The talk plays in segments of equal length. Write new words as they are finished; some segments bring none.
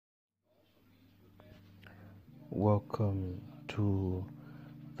Welcome to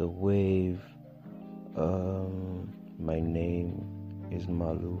the wave. My name is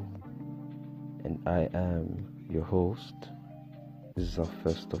Malu, and I am your host. This is our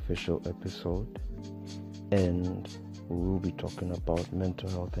first official episode, and we will be talking about mental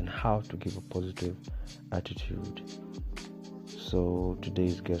health and how to give a positive attitude. So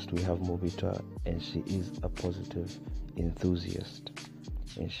today's guest, we have Mubita, and she is a positive enthusiast,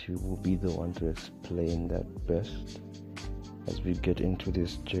 and she will be the one to explain that best. As we get into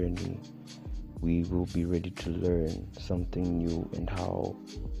this journey, we will be ready to learn something new and how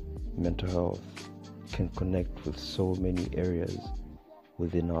mental health can connect with so many areas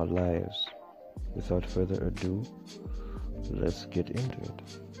within our lives. Without further ado, let's get into it.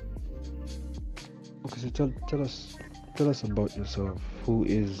 Okay, so tell us about yourself. Who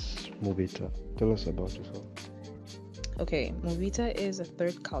is Mubita? Tell us about yourself. Okay, Mubita is a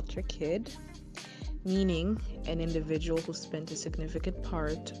third culture kid, meaning an individual who spent a significant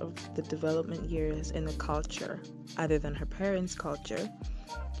part of the development years in a culture other than her parents' culture.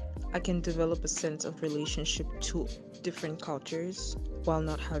 I can develop a sense of relationship to different cultures while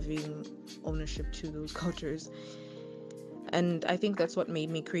not having ownership to those cultures. And I think that's what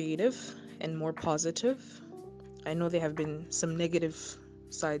made me creative and more positive. I know there have been some negative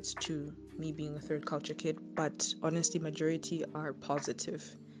sides to me being a third culture kid, but honestly, majority are positive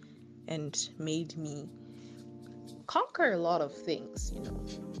and made me conquer a lot of things,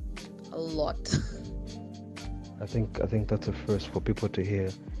 a lot. I think that's a first for people to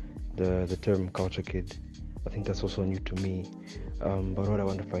hear the term culture kid. I think that's also new to me. But what I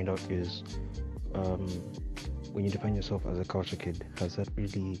want to find out is, when you define yourself as a culture kid, has that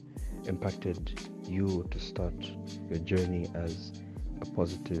really impacted you to start your journey as a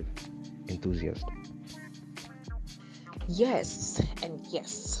positive enthusiast? Yes, and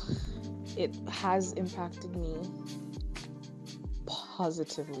yes, it has impacted me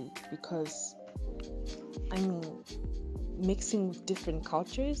positively because, I mean, mixing with different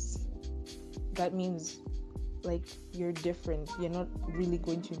cultures, that means like you're different. You're not really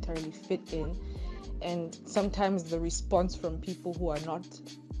going to entirely fit in. And sometimes the response from people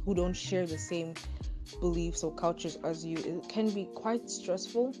who don't share the same beliefs or cultures as you, it can be quite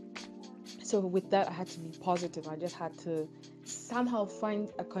stressful. So with that, I had to be positive. I just had to somehow find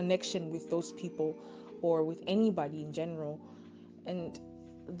a connection with those people or with anybody in general. And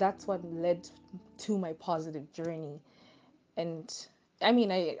that's what led to my positive journey. And I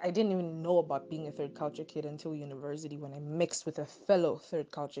mean, I didn't even know about being a third culture kid until university when I mixed with a fellow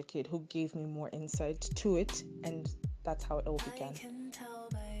third culture kid who gave me more insight to it. And that's how it all began.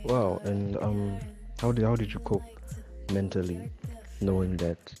 Wow, and how did you cope mentally, knowing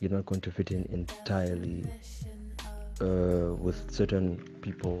that you're not going to fit in entirely with certain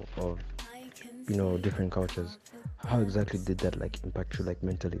people of different cultures? How exactly did that impact you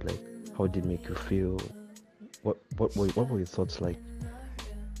mentally? How did it make you feel? What were your thoughts like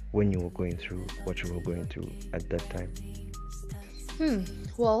when you were going through what you were going through at that time?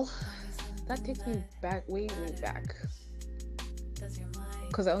 Well, that takes me back, way back.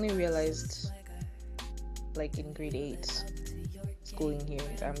 Because I only realized in grade 8, schooling here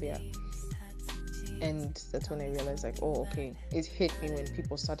in Zambia. And that's when I realized oh, okay, it hit me when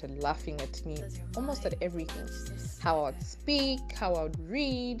people started laughing at me almost at everything. How I'd speak, how I'd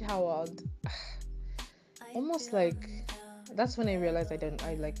read, how I'd almost that's when I realized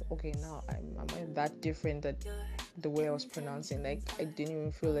okay, now am I that different that the way I was pronouncing, I didn't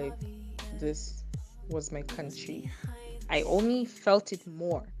even feel like this was my country. I only felt it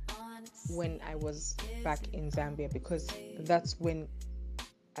more when I was back in Zambia, because that's when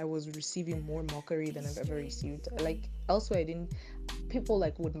I was receiving more mockery than I've ever received. Elsewhere, people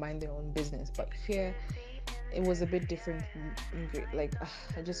would mind their own business, but here it was a bit different.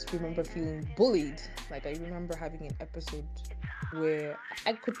 I just remember feeling bullied. I remember having an episode where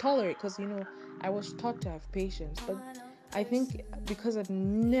I could tolerate, because I was taught to have patience, but I think because I've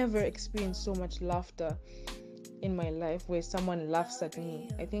never experienced so much laughter in my life where someone laughs at me,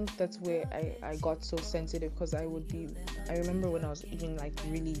 I think that's where I got so sensitive, because I remember when I was even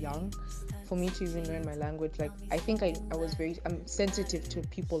really young, for me to even learn my language, I think I'm sensitive to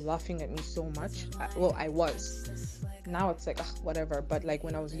people laughing at me so much. I was. Now it's whatever, but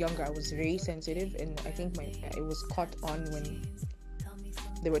when I was younger, I was very sensitive, and I think it was caught on when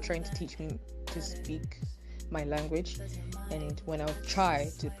they were trying to teach me to speak my language, and when I would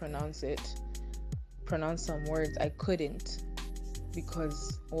try to pronounce some words, I couldn't,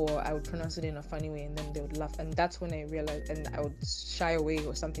 or I would pronounce it in a funny way, and then they would laugh, and that's when I realized, and I would shy away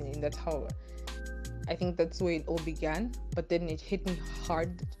or something, and that's how I think that's where it all began. But then it hit me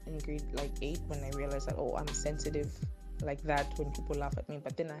hard in grade like 8 when I realized that, oh, I'm sensitive like that when people laugh at me.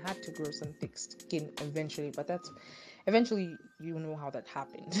 But then I had to grow some thick skin eventually. But that's eventually, you know how that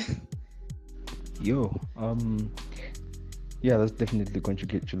happened. Yo, yeah, that's definitely going to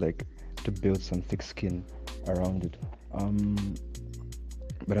get you like to build some thick skin around it.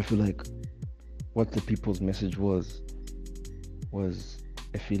 But I feel like what the people's message was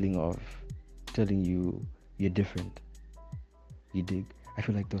a feeling of telling you you're different. You dig? I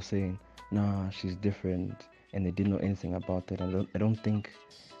feel like they're saying, nah, she's different, and they didn't know anything about that. I don't think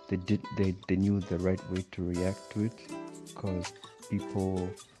they knew the right way to react to it, because people,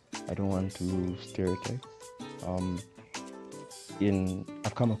 I don't want to stereotype. Um,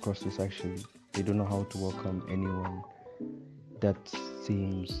 I've come across this actually. They don't know how to welcome anyone that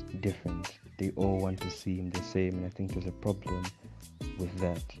seems different. They all want to seem the same, and I think there's a problem with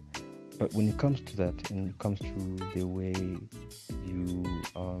that. But when it comes to that, and it comes to the way you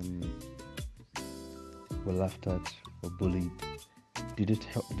were laughed at or bullied, did it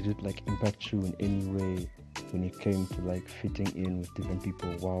help? Did it like impact you in any way when it came to like fitting in with different people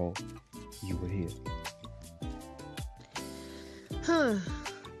while you were here?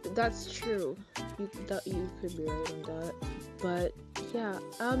 That's true. You could be right on that. But yeah,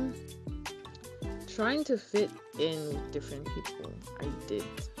 trying to fit in with different people, I did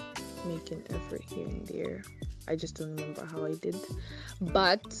make an effort here and there. I just don't remember how I did.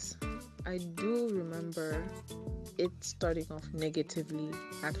 But I do remember it starting off negatively.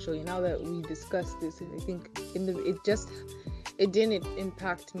 Actually, now that we discussed this, I think it didn't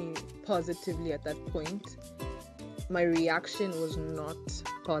impact me positively at that point. My reaction was not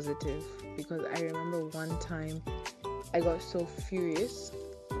positive, because I remember one time I got so furious,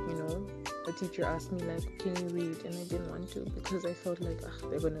 the teacher asked me like, can you read? And I didn't want to, because I felt like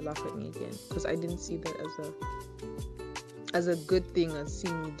they're gonna laugh at me again, because I didn't see that as a good thing, as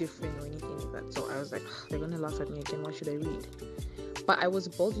seeing me different or anything like that. So I was like, they're gonna laugh at me again, why should I read? But I was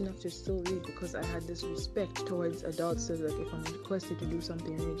bold enough to still read, because I had this respect towards adults. So like, if I'm requested to do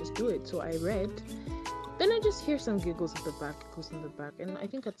something, I just do it. So I read. Then I just hear some giggles in the back, and I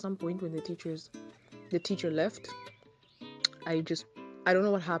think at some point when the teacher left, I don't know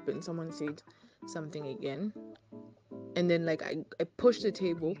what happened. Someone said something again, and then like I pushed the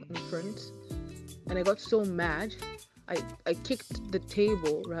table in front, and I got so mad, I kicked the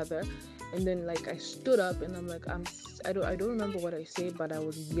table rather, and then like I stood up, and I'm like, I don't remember what I said, but I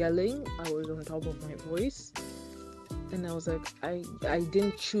was yelling. I was on top of my voice. And I was like, I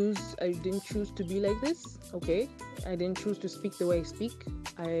didn't choose to be like this, okay? I didn't choose to speak the way I speak.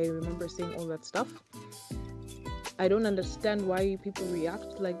 I remember saying all that stuff. I don't understand why people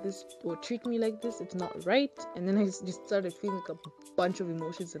react like this or treat me like this. It's not right. And then I just started feeling like a bunch of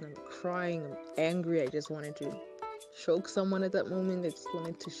emotions, and I'm crying, I'm angry. I just wanted to choke someone at that moment. I just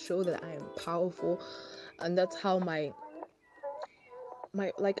wanted to show that I am powerful. And that's how my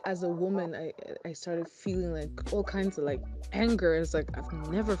like, as a woman, I started feeling like all kinds of like anger. It's like, I've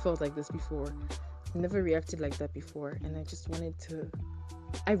never felt like this before, never reacted like that before. And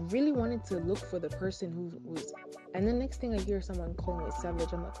I really wanted to look for the person who was. And the next thing I hear someone call me a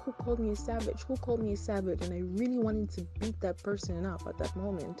savage, I'm like, who called me a savage? And I really wanted to beat that person up at that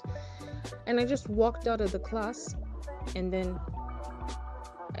moment. And I just walked out of the class. And then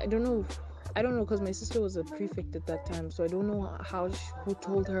I don't know, because my sister was a prefect at that time, so I don't know who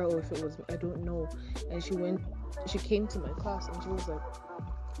told her, or if it was, I don't know. And she came to my class, and she was like,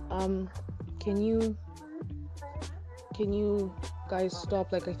 can you guys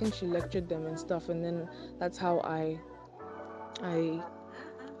stop? Like, I think she lectured them and stuff, and then that's how I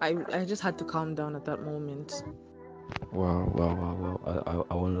just had to calm down at that moment. Wow.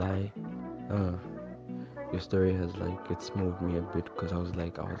 I won't lie. Your story has like, it's moved me a bit, because I was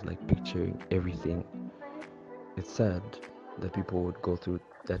like picturing everything. It's sad that people would go through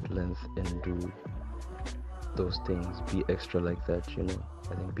that length and do those things, be extra like that.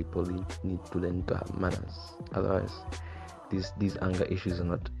 I think people need to learn to have manners. Otherwise, these anger issues are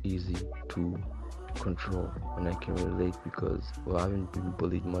not easy to control. And I can relate, because I haven't been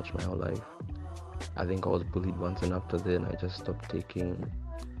bullied much my whole life. I think I was bullied once, and after then I just stopped taking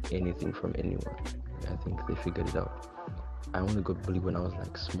anything from anyone. I think they figured it out. I only got bullied when I was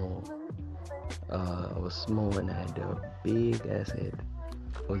like small. I was small and I had a big ass head.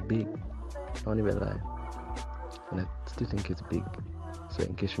 I was big. I won't even lie. And I still think it's big. So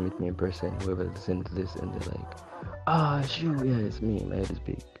in case you meet me in person, whoever listens to this and they're like, it's you, yeah, it's me, my head is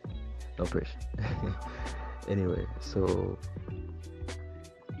big. No pressure. Anyway, so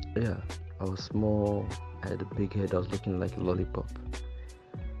yeah, I was small, I had a big head, I was looking like a lollipop.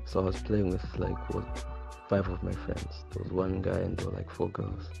 So I was playing with like five of my friends. There was one guy and there were like four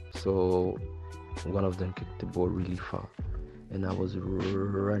girls. So one of them kicked the ball really far, and I was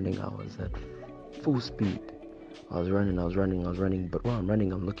running. I was at full speed. I was running. But while I'm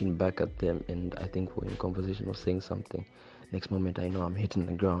running, I'm looking back at them, and I think we're in conversation or saying something. Next moment, I know I'm hitting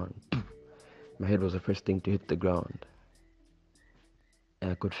the ground. My head was the first thing to hit the ground.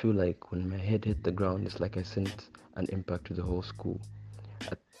 And I could feel like when my head hit the ground, it's like I sent an impact to the whole school.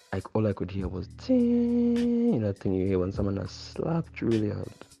 All I could hear was ting, that thing you hear when someone has slapped you really hard.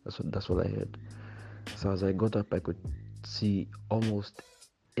 That's what I heard. So as I got up, I could see almost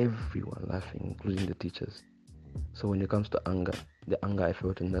everyone laughing, including the teachers. So when it comes to anger, the anger I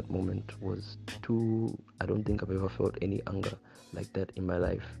felt in that moment was I don't think I've ever felt any anger like that in my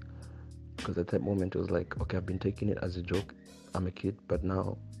life. Because at that moment, it was like, okay, I've been taking it as a joke. I'm a kid, but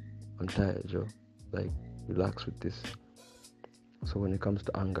now I'm tired, Joe. Like, relax with this. So when it comes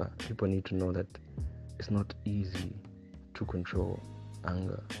to anger, people need to know that it's not easy to control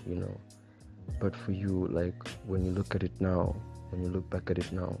anger, But for you, like, when you look back at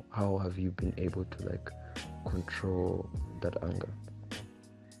it now, how have you been able to, like, control that anger?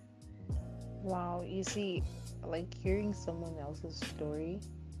 Wow, you see, like, hearing someone else's story,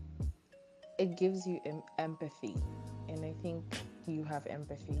 it gives you empathy. And I think you have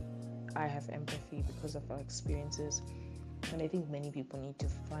empathy. I have empathy because of our experiences. And I think many people need to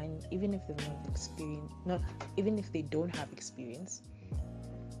find, even if they've not experienced, even if they don't have experience,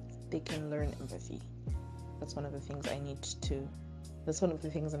 they can learn empathy. That's one of the things that's one of the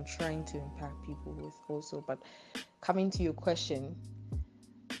things I'm trying to impact people with also. But coming to your question,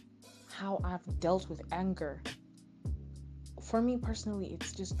 how I've dealt with anger. For me personally,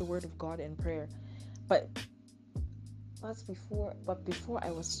 it's just the word of God and prayer. But before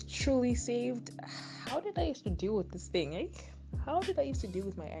I was truly saved, how did I used to deal with this thing, eh? How did I used to deal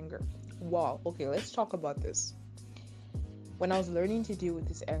with my anger? Wow, okay, let's talk about this. When I was learning to deal with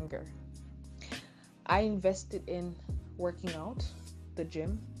this anger, I invested in working out, the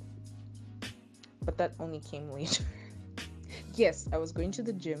gym, but that only came later. Yes, I was going to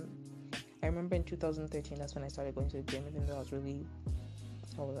the gym. I remember in 2013, that's when I started going to the gym, even though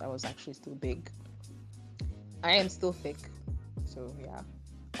I was actually still big. I am still thick, so yeah,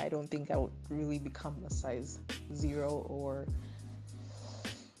 I don't think I would really become a size 0 or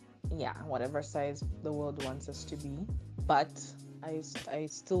whatever size the world wants us to be. But I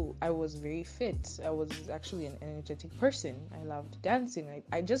was very fit. I was actually an energetic person. I loved dancing.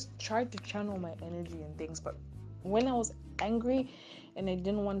 I just tried to channel my energy and things. But when I was angry and I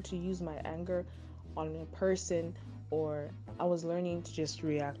didn't want to use my anger on a person, or I was learning to just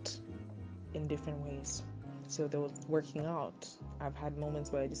react in different ways. So there was working out. I've had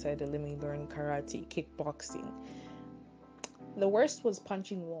moments where I decided, let me learn karate, kickboxing. The worst was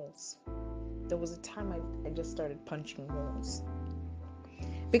punching walls. There was a time I just started punching walls.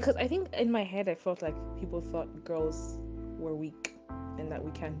 Because I think in my head, I felt like people thought girls were weak and that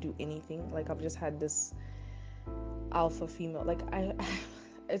we can't do anything. Like, I've just had this alpha female. Like,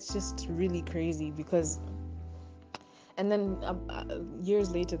 it's just really crazy because... And then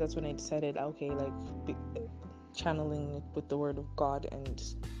years later, that's when I decided, okay, like, channeling it with the word of God. And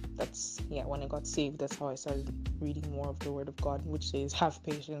that's, when I got saved, that's how I started reading more of the word of God, which says, have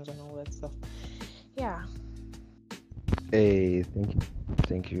patience and all that stuff. Yeah. Hey,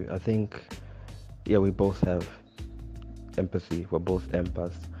 thank you. I think, we both have empathy. We're both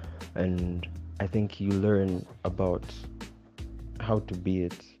empaths. And I think you learn about how to be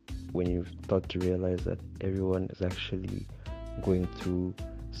it when you start to realize that everyone is actually going through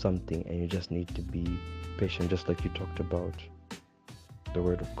something, and you just need to be patient, just like you talked about the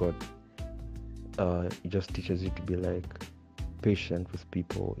word of God. It just teaches you to be like patient with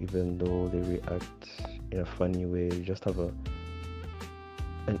people, even though they react in a funny way. You just have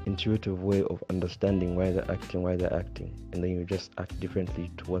an intuitive way of understanding why they're acting, and then you just act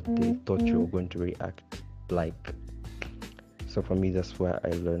differently to what they thought you were going to react like. So for me, that's where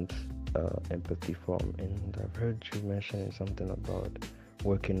I learned empathy from. And I've heard you mentioning something about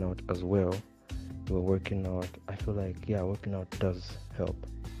working out as well. Working out, I feel like, working out does help.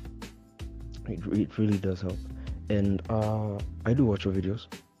 It really does help. And I do watch your videos,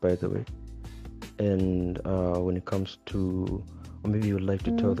 by the way. And when it comes to, or maybe you would like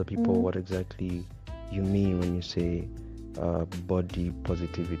to tell the people what exactly you mean when you say body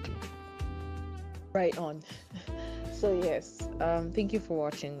positivity. Right on. So yes, thank you for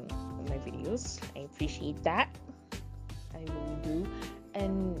watching my videos. I appreciate that. I really do.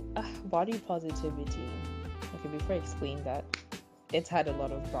 And body positivity. Okay, before I explain that, it's had a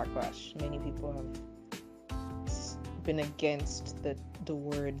lot of backlash. Many people have been against the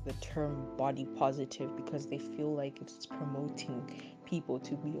term body positive because they feel like it's promoting people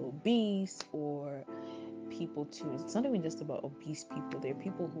to be obese, or people to, it's not even just about obese people. There are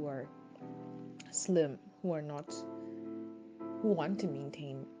people who are slim, who want to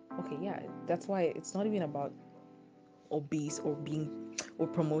maintain. Okay, yeah, that's why it's not even about obese or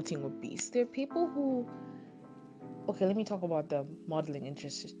promoting obese. There are people who, okay, let me talk about the modeling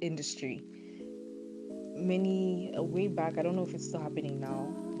industry. Way back, I don't know if it's still happening now,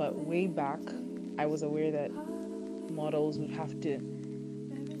 but way back, I was aware that models would have to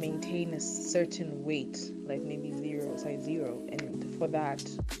maintain a certain weight, like maybe size zero, and for that,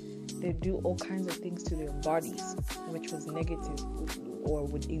 they do all kinds of things to their bodies, which was negative or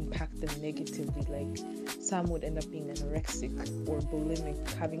would impact them negatively. Like some would end up being anorexic or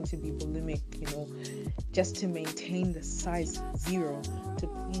bulimic, having to be bulimic, just to maintain the size zero to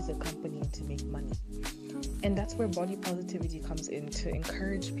please a company and to make money. And that's where body positivity comes in, to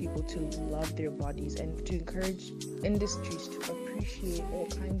encourage people to love their bodies and to encourage industries to appreciate all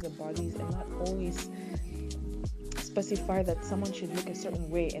kinds of bodies and not always specify that someone should look a certain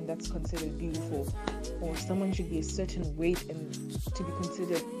way and that's considered beautiful, or someone should be a certain weight and to be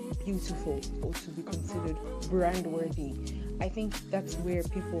considered beautiful or to be considered brand worthy. I think that's where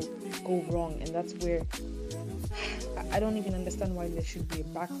people go wrong, and that's where I don't even understand why there should be a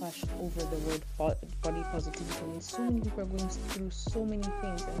backlash over the word body positivity when so many people are going through so many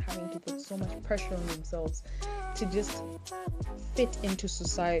things and having to put so much pressure on themselves to just fit into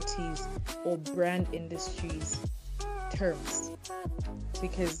society's or brand industries terms.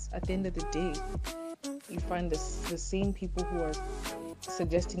 Because at the end of the day, you find the same people who are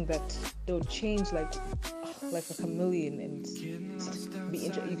suggesting that they'll change like a chameleon and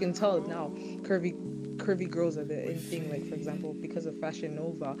you can tell now curvy girls are the in thing. Like, for example, because of Fashion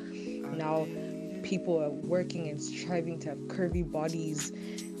Nova, now people are working and striving to have curvy bodies,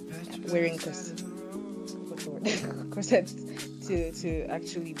 wearing corsets to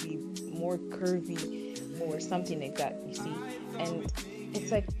actually be more curvy or something like that, you see. And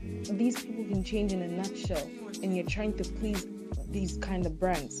it's like these people can change in a nutshell, and you're trying to please these kind of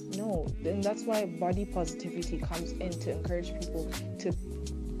brands. No, then that's why body positivity comes in, to encourage people to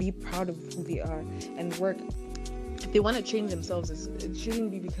be proud of who they are and work. If they want to change themselves, it shouldn't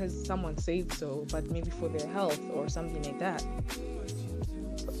be because someone said so, but maybe for their health or something like that.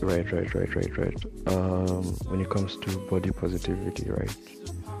 Right. When it comes to body positivity, right?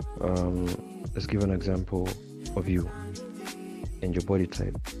 Let's give an example of you and your body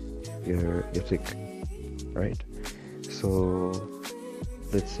type. You're thick, right? So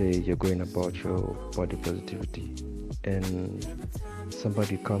let's say you're going about your body positivity and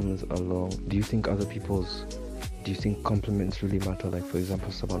somebody comes along. Do you think compliments really matter? Like, for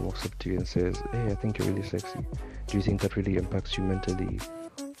example, someone walks up to you and says, "Hey, I think you're really sexy." Do you think that really impacts you mentally,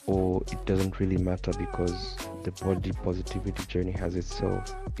 or it doesn't really matter because the body positivity journey has in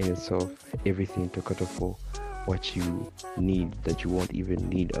itself everything to cater for what you need, that you won't even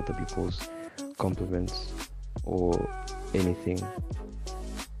need other people's compliments or anything?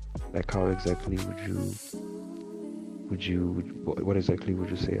 Like, how exactly what exactly would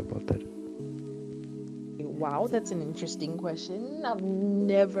you say about that? Wow, that's an interesting question. I've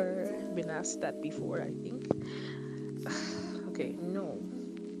never been asked that before, I think. Okay, no.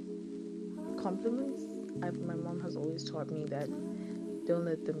 Compliments, my mom has always taught me that don't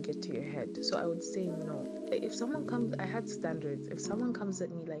let them get to your head. So I would say no. If someone comes, I had standards. If someone comes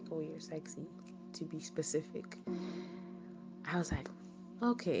at me like, "Oh, you're sexy," to be specific, I was like,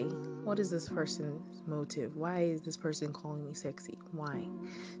 okay, what is this person's motive? Why is this person calling me sexy? Why?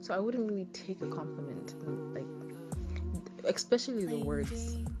 So I wouldn't really take a compliment, like, especially the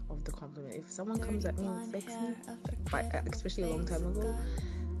words of the compliment. If someone comes at me with sexy, especially a long time ago,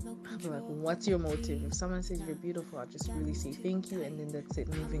 I'll be like, what's your motive? If someone says you're beautiful, I'll just really say thank you, and then that's it,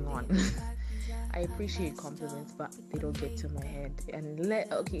 moving on. I appreciate compliments, but they don't get to my head. And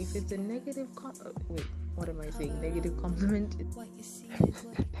okay, if it's a negative wait, what am I saying? Negative compliment?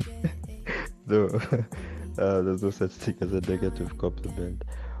 No, there's no such thing as a negative compliment.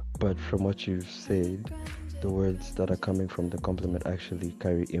 But from what you've said, the words that are coming from the compliment actually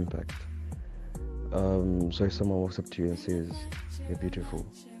carry impact. So if someone walks up to you and says, "You're beautiful,"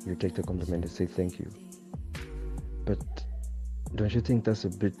 you take the compliment and say thank you. But don't you think that's a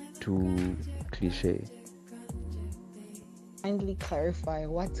bit too cliche? Kindly clarify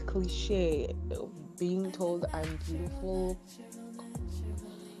what's cliche. Being told I'm beautiful.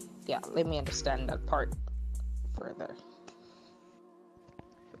 Yeah, let me understand that part further.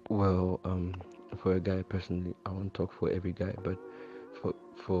 Well, for a guy personally, I won't talk for every guy, but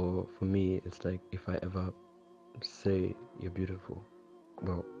for me, it's like if I ever say you're beautiful,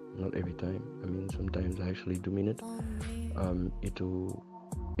 well, not every time. I mean, sometimes I actually do mean it.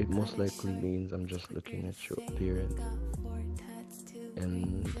 It most likely means I'm just looking at your appearance.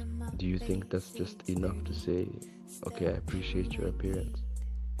 And do you think that's just enough to say, okay, I appreciate your appearance?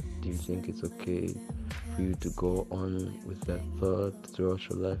 Do you think it's okay for you to go on with that thought throughout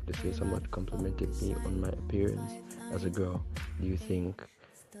your life to say someone complimented me on my appearance as a girl? Do you think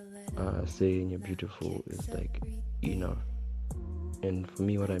saying you're beautiful is like enough? And for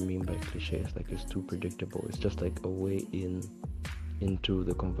me, what I mean by cliche is like it's too predictable. It's just like a way into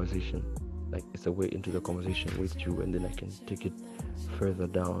the conversation. Like it's a way into the conversation with you, and then I can take it further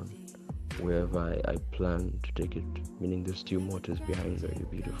down wherever I plan to take it. Meaning there's still motives behind that you're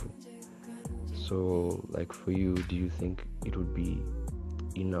beautiful. So, like for you, do you think it would be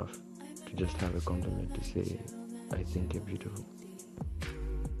enough to just have a compliment to say, "I think you're beautiful"?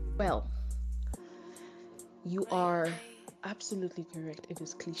 Well, you are absolutely correct. It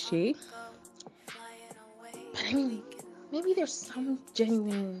is cliche. But I mean, maybe there's some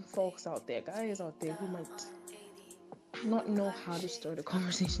genuine folks out there, guys out there, who might not know how to start a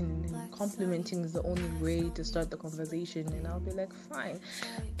conversation, and then complimenting is the only way to start the conversation, and I'll be like, fine.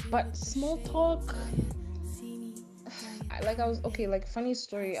 But small talk, funny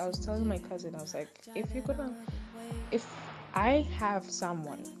story, I was telling my cousin, I was like, if I have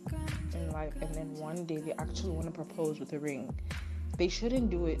someone in life and then one day they actually want to propose with a ring, they shouldn't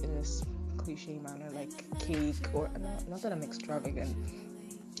do it in this cliche manner like cake, or not that I'm extravagant.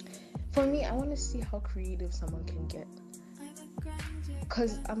 For me, I want to see how creative someone can get,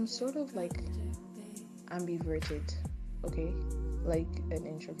 because I'm sort of like ambiverted, okay, like an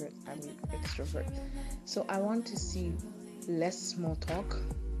introvert and extrovert. So I want to see less small talk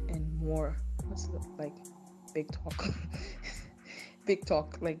and more like big talk. Big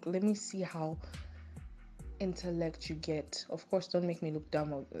talk. Like, let me see how intellect you get. Of course, don't make me look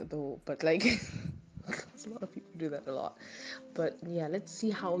dumb though, but like a lot of people do that a lot. But yeah, let's see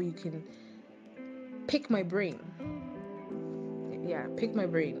how you can pick my brain. Yeah, pick my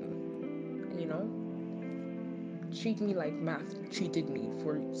brain, you know, treat me like math treated me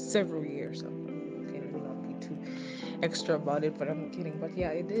for several years. So, okay, let me not be too extra about it, but I'm kidding. But yeah,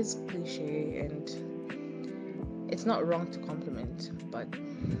 it is cliche, and it's not wrong to compliment, but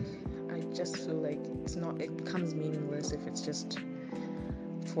I just feel like it becomes meaningless if it's just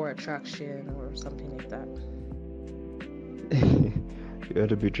for attraction or something like that. You ought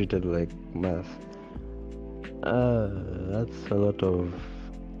to be treated like math. That's a lot of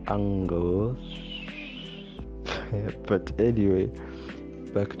angles. But anyway,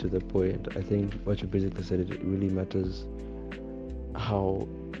 back to the point. I think what you basically said, it really matters how,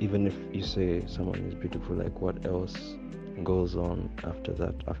 even if you say someone is beautiful, like what else goes on after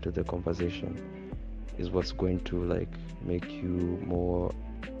that, after the conversation, is what's going to like make you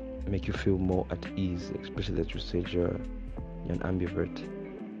feel more at ease, especially that you said you're an ambivert.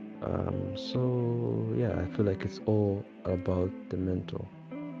 So yeah, I feel like it's all about the mental,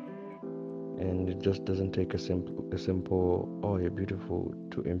 and it just doesn't take a simple "oh, you're beautiful"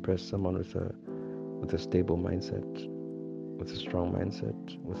 to impress someone with a stable mindset, with a strong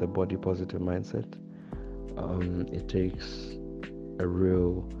mindset, with a body positive mindset. It takes a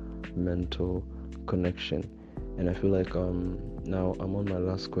real mental connection, and I feel like now I'm on my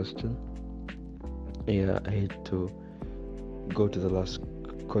last question. Yeah, I hate to go to the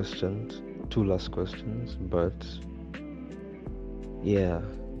two last questions, but yeah,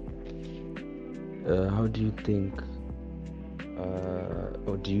 how do you think,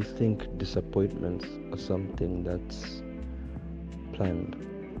 or do you think disappointments are something that's planned?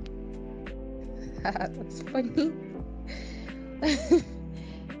 That's funny.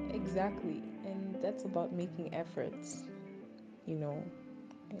 Exactly. And that's about making efforts, you know,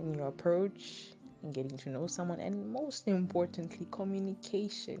 in your approach, in getting to know someone, and most importantly,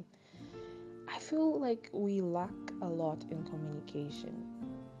 communication. I feel like we lack a lot in communication,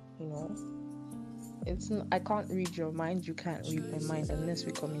 you know. I can't read your mind, you can't read my mind unless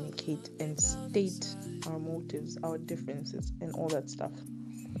we communicate and state our motives, our differences, and all that stuff.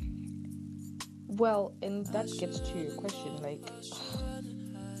 Well, and that gets to your question, like,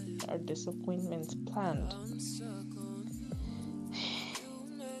 are disappointments planned?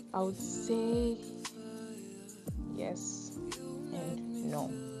 I would say yes and no.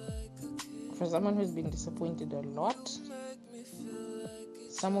 For someone who's been disappointed a lot,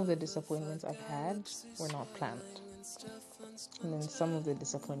 some of the disappointments I've had were not planned. And then some of the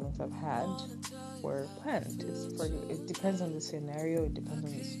disappointments I've had were planned. It depends on the scenario, it depends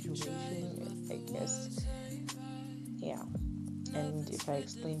on the situation, I guess. Yeah. And if I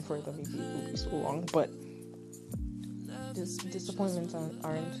explain further, maybe it will be so long. But disappointments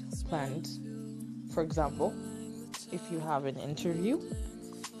aren't planned. For example, if you have an interview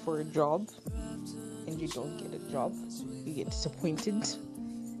for a job and you don't get a job, you get disappointed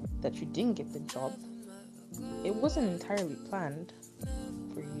that you didn't get the job. It wasn't entirely planned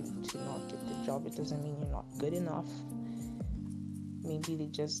for you to not get the job. It doesn't mean you're not good enough. Maybe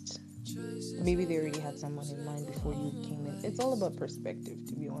they already had someone in mind before you came in. It's all about perspective,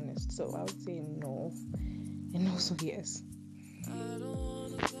 to be honest. So I would say no, and also yes.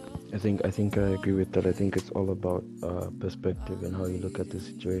 I think I agree with that. I think it's all about perspective and how you look at the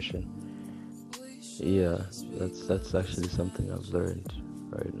situation. Yeah, that's actually something I've learned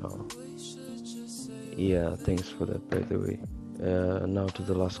right now. Yeah, thanks for that, by the way. Now to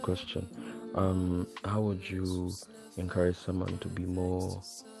the last question. How would you encourage someone to be more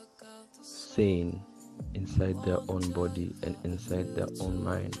sane inside their own body and inside their own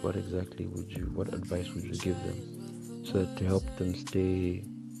mind? What advice would you give them so that to help them stay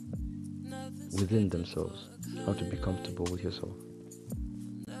within themselves, how to be comfortable with yourself?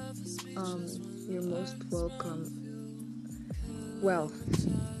 You're most welcome. Well,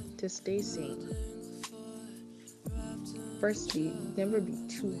 to stay sane, firstly, never be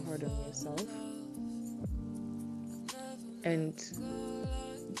too hard on yourself. And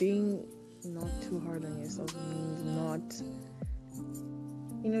being not too hard on yourself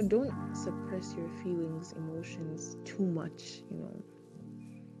means don't suppress your feelings, emotions too much,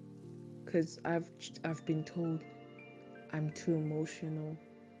 because I've been told I'm too emotional,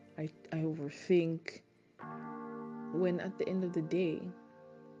 I overthink, when at the end of the day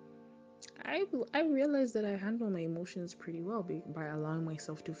I realize that I handle my emotions pretty well by allowing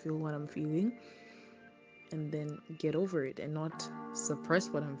myself to feel what I'm feeling and then get over it and not suppress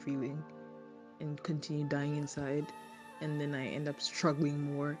what I'm feeling and continue dying inside, and then I end up struggling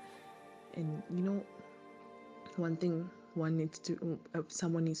more. And one thing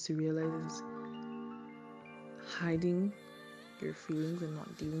someone needs to realize is hiding your feelings and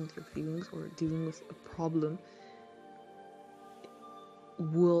not dealing with your feelings or dealing with a problem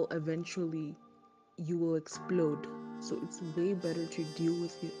will eventually, you will explode. So it's way better to deal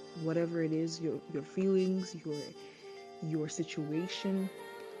with whatever it is, your feelings, your situation,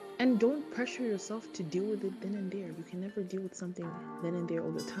 and don't pressure yourself to deal with it then and there. You can never deal with something then and there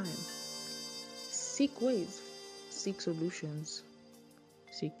all the time. Seek ways, seek solutions,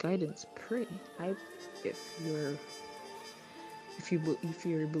 seek guidance, pray. If you're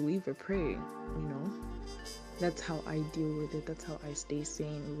a believer, pray. That's how I deal with it. That's how I stay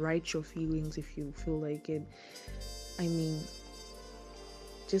sane. Write your feelings if you feel like it.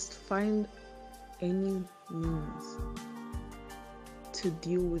 Just find any means to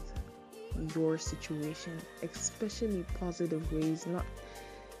deal with your situation, especially positive ways, not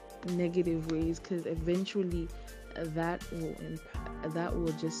negative ways, because eventually that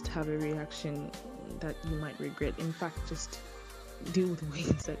will just have a reaction that you might regret. In fact, just deal with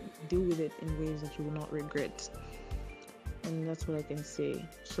it in ways that you will not regret. And that's what I can say.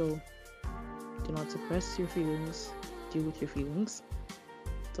 So do not suppress your feelings, deal with your feelings,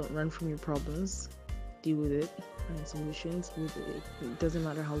 don't run from your problems, deal with it, find solutions with it. It doesn't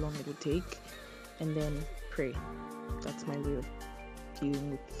matter how long it will take, and then pray. That's my way of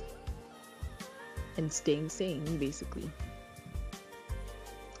dealing with and staying sane, basically.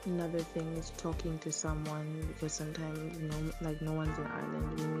 Another thing is talking to someone, because sometimes, no one's an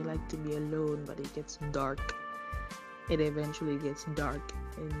island. We may like to be alone, but it gets dark. It eventually gets dark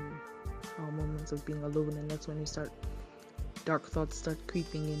in our moments of being alone, and that's when dark thoughts start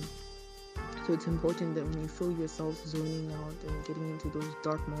creeping in. So it's important that when you feel yourself zoning out and getting into those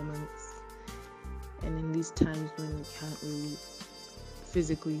dark moments, and in these times when you can't really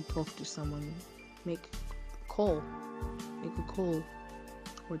physically talk to someone, make a call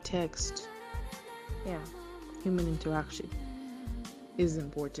or text. Yeah, human interaction is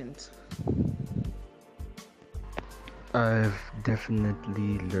important. I've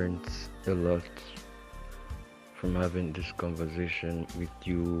definitely learned a lot from having this conversation with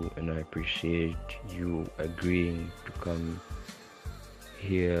you, and I appreciate you agreeing to come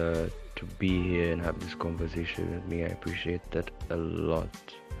here, to be here and have this conversation with me. I appreciate that a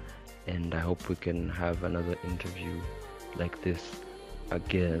lot, and I hope we can have another interview like this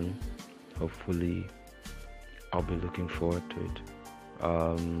again. Hopefully I'll be looking forward to it.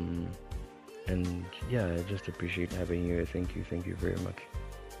 And yeah, I just appreciate having you. Thank you very much.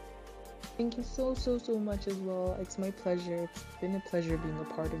 Thank you so much as well. It's my pleasure. It's been a pleasure being a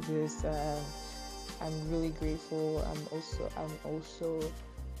part of this. I'm really grateful. I've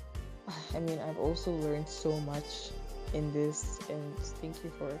also learned so much in this, and thank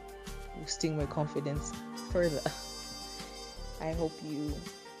you for boosting my confidence further. I hope you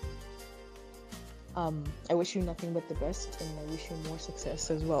I wish you nothing but the best, and I wish you more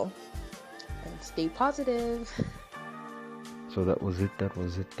success as well. And stay positive. So that was it.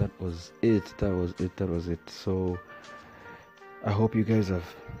 So I hope you guys have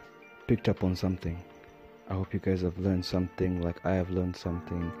picked up on something. I hope you guys have learned something like I have learned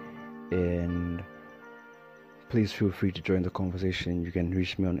something. And please feel free to join the conversation. You can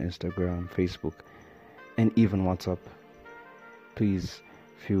reach me on Instagram, Facebook, and even WhatsApp. Please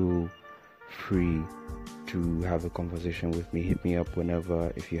feel free to have a conversation with me. Hit me up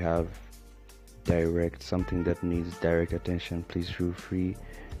whenever. If you have something that needs direct attention, please feel free,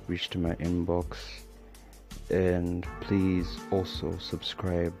 reach to my inbox. And please also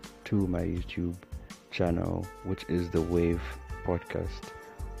subscribe to my YouTube channel, which is the Wave Podcast.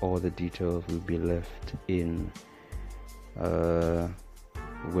 All the details will be left in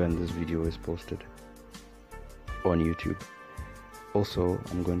when this video is posted on YouTube. Also,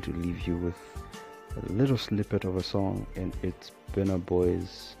 I'm going to leave you with a little snippet of a song, and it's Burna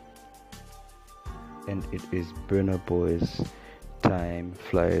Boy's, and it is Burna Boy's Time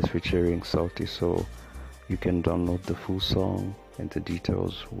Flies featuring Salty Soul. You can download the full song and the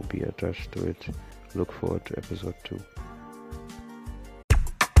details will be attached to it. Look forward to episode 2.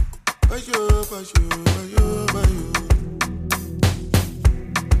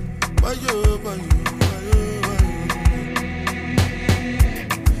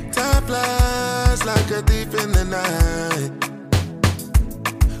 Time flies like a thief in the night.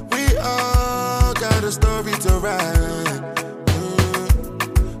 We all got a story to write.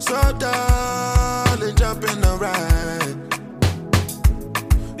 So darling, jump in the ride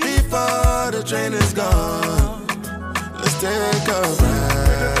before the train is gone. Let's take a ride.